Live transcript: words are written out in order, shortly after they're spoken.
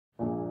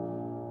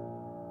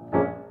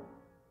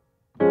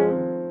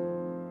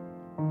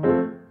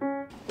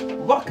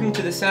Welcome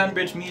to the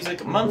Soundbridge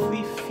Music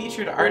Monthly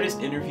Featured Artist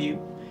Interview.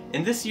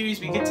 In this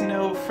series we get to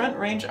know front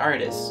range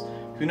artists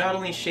who not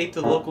only shaped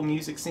the local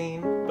music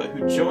scene, but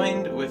who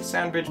joined with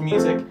Soundbridge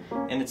Music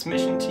and its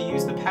mission to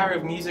use the power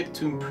of music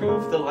to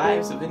improve the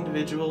lives of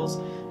individuals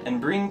and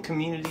bring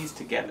communities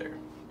together.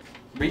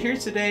 We're here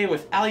today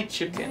with Allie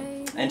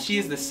Chipkin, and she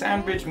is the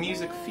Soundbridge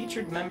Music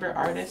Featured Member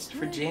Artist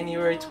for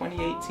January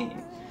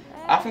 2018.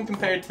 Often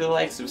compared to the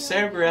likes of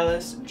Sarah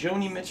Bareilles,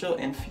 Joni Mitchell,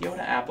 and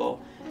Fiona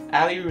Apple,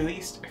 Allie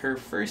released her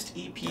first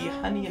EP,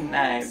 Honey and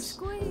Knives,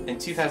 in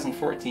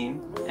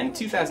 2014, and in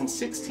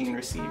 2016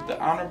 received the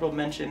honorable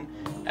mention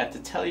at the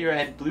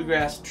Telluride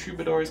Bluegrass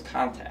Troubadours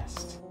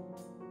Contest.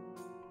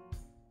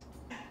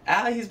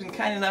 Allie has been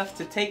kind enough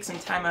to take some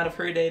time out of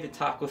her day to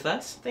talk with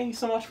us. Thank you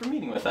so much for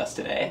meeting with us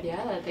today.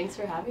 Yeah, thanks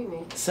for having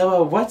me.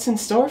 So what's in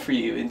store for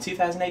you in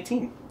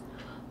 2018?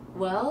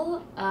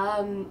 Well,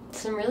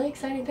 some really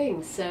exciting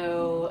things.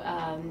 So,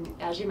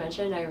 as you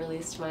mentioned, I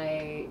released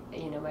my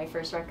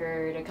first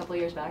record a couple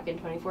years back in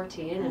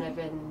 2014, and I've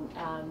been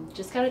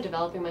just kind of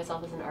developing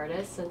myself as an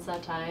artist since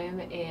that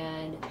time.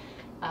 And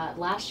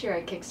last year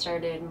I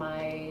kickstarted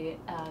my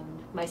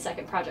my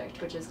second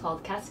project, which is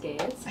called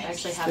Cascades. I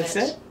actually have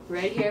it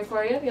right here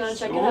for you if you want to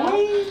check it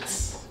out.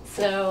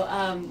 So,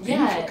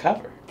 yeah. Beautiful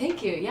cover.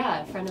 Thank you.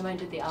 Yeah, a friend of mine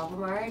did the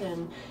album art,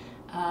 and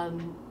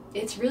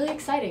it's really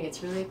exciting.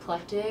 It's really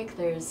eclectic.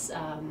 There's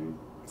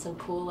some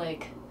cool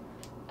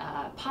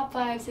pop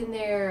vibes in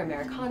there,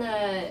 Americana,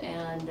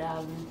 and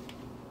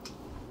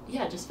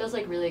yeah, it just feels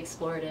like really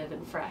explorative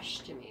and fresh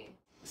to me.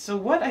 So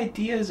what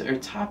ideas or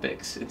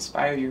topics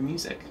inspire your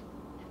music?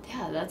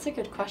 Yeah, that's a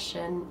good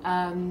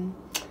question.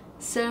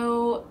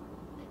 So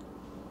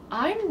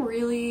I'm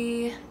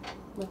really,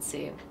 let's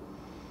see.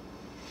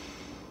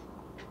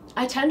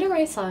 I tend to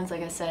write songs,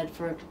 like I said,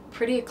 from a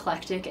pretty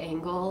eclectic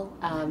angle,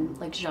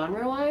 like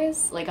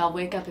genre-wise. Like I'll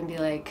wake up and be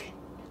like,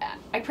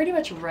 I pretty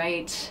much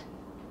write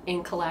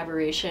in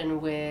collaboration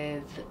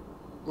with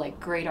like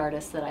great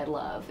artists that I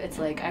love. It's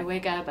like I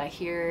wake up, I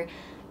hear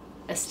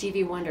a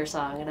Stevie Wonder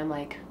song, and I'm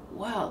like,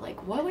 whoa,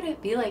 like what would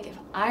it be like if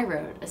I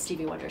wrote a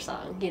Stevie Wonder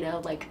song, you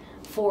know, like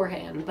for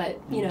him, but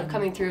you know,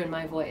 coming through in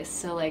my voice.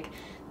 So like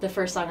the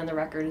first song on the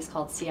record is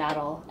called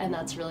Seattle, and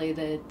that's really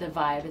the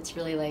vibe. It's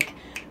really like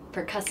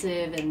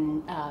percussive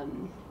and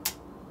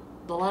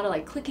a lot of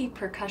like clicky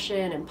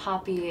percussion and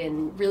poppy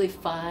and really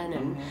fun.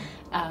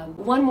 And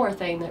one more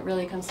thing that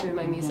really comes through in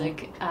my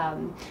music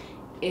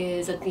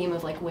is a theme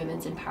of like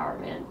women's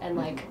empowerment and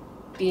like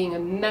being a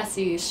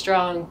messy,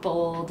 strong,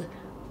 bold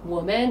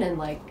woman, and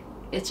like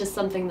it's just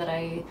something that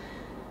I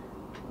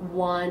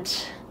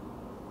want.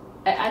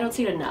 I don't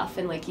see it enough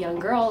in like young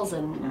girls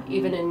and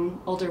even in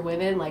older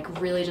women,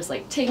 like really just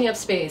like taking up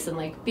space and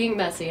like being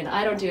messy, and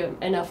I don't do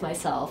it enough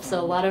myself.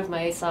 So a lot of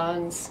my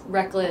songs,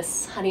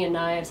 Reckless, Honey and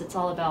Knives, it's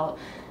all about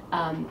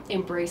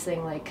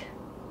embracing like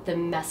the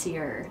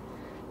messier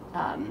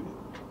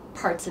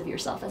parts of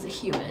yourself as a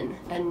human,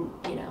 and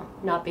you know,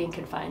 not being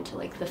confined to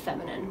like the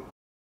feminine.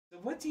 So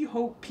what do you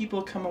hope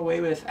people come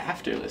away with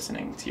after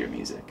listening to your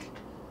music?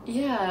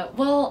 Yeah,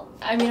 well,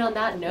 I mean, on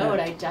that note,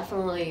 I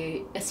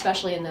definitely,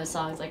 especially in those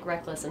songs like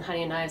Reckless and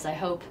Honey and Knives, I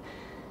hope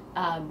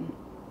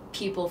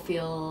people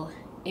feel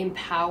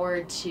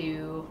empowered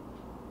to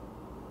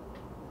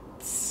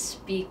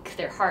speak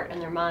their heart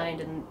and their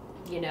mind, and,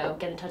 you know,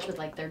 get in touch with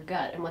like their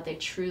gut and what they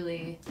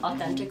truly,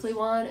 authentically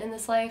want in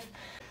this life.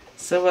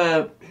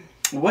 So,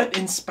 what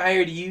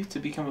inspired you to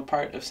become a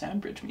part of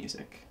Soundbridge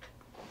Music?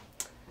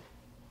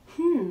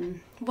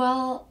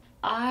 Well,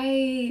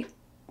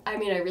 I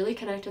mean, I really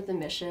connect with the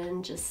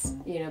mission, just,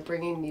 you know,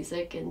 bringing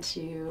music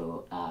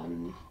into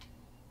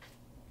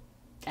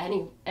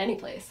any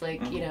place,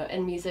 like, you know,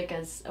 and music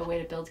as a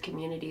way to build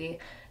community.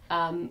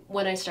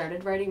 When I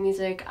started writing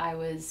music, I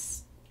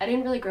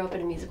didn't really grow up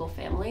in a musical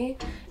family,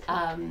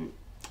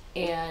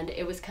 and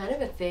it was kind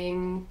of a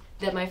thing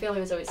that my family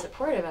was always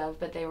supportive of,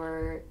 but they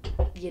were,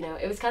 you know,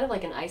 it was kind of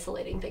like an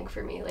isolating thing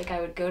for me. Like I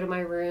would go to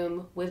my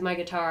room with my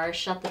guitar,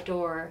 shut the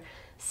door,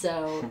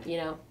 so, you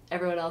know,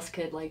 everyone else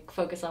could like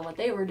focus on what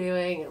they were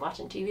doing and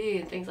watching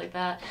TV and things like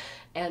that.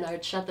 And I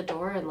would shut the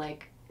door and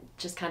like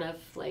just kind of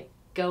like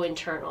go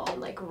internal and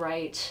like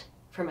write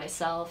for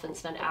myself and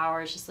spend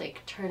hours just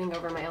like turning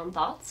over my own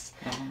thoughts.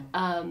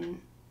 And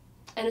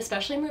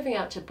especially moving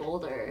out to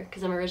Boulder,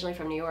 because I'm originally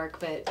from New York,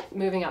 but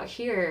moving out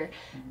here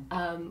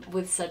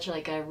with such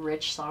like a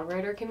rich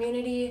songwriter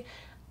community,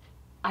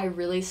 I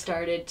really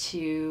started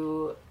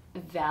to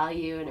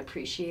value and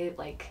appreciate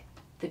like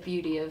the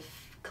beauty of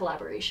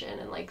collaboration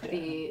and like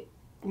the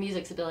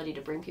music's ability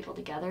to bring people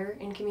together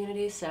in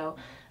communities. So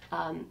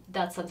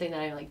that's something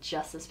that I'm like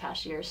just this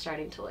past year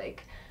starting to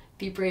like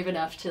be brave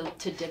enough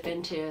to dip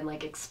into and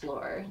like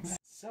explore.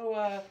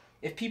 So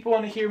if people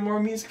want to hear more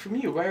music from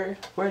you, where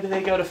do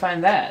they go to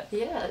find that?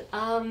 Yeah,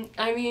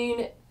 I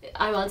mean,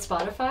 I'm on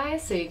Spotify,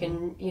 so you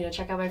can, you know,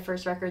 check out my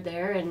first record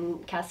there,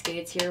 and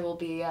Cascades here will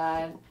be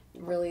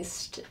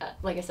released,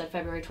 like I said,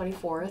 February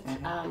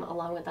 24th,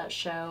 along with that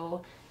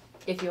show.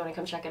 If you want to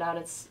come check it out,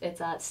 it's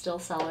at Still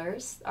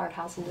Cellars, Art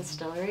House and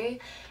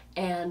Distillery,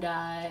 and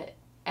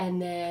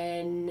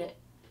then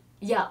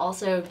Yeah,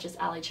 also just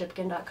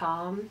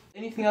alliechipkin.com.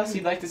 Anything else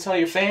you'd like to tell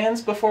your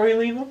fans before we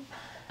leave them?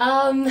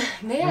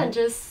 Man,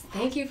 just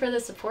thank you for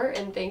the support,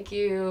 and thank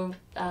you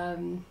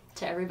to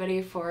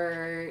everybody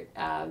for,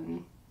 I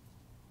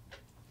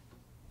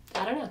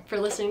don't know, for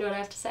listening to what I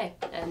have to say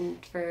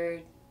and for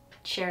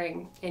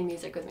sharing in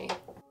music with me.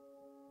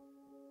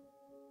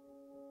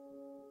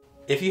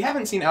 If you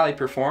haven't seen Allie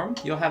perform,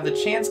 you'll have the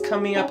chance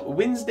coming up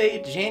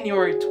Wednesday,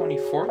 January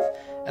 24th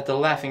at the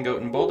Laughing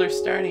Goat in Boulder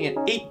starting at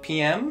 8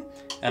 p.m.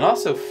 and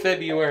also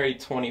February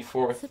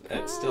 24th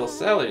at Still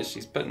Sellers.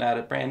 She's putting out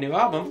a brand new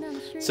album,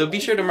 so be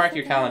sure to mark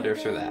your calendar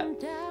for that.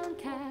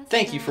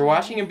 Thank you for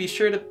watching, and be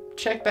sure to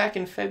check back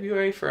in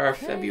February for our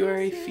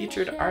February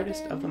Featured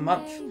Artist of the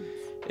Month.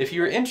 If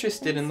you are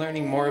interested in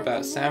learning more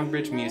about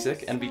Soundbridge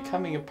Music and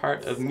becoming a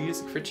part of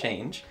Music for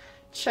Change,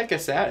 check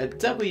us out at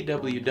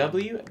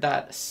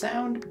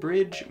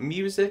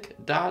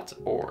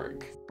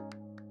www.soundbridgemusic.org.